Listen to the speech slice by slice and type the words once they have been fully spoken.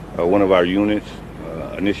one of our units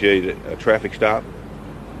initiated a traffic stop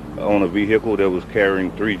on a vehicle that was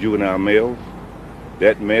carrying 3 juvenile males.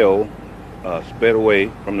 That male sped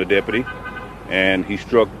away from the deputy, and he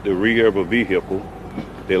struck the rear of a vehicle.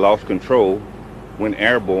 They lost control, went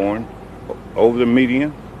airborne over the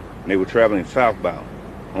median, and they were traveling southbound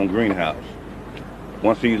on Greenhouse.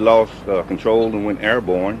 Once he lost control and went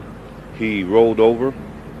airborne, he rolled over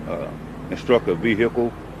and struck a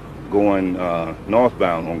vehicle going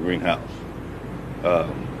northbound on Greenhouse.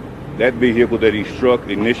 That vehicle that he struck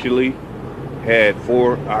initially had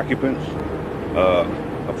 4 occupants,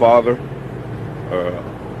 a father,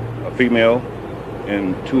 a female,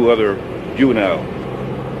 and 2 other juveniles.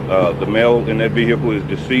 The male in that vehicle is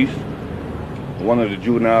deceased. One of the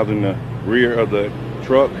juveniles in the rear of the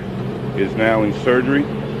truck is now in surgery.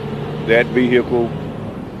 That vehicle,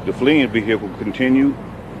 the fleeing vehicle, continued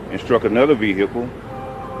and struck another vehicle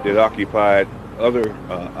that occupied other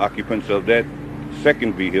occupants of that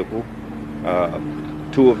second vehicle.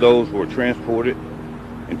 2 of those were transported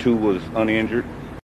and 2 was uninjured.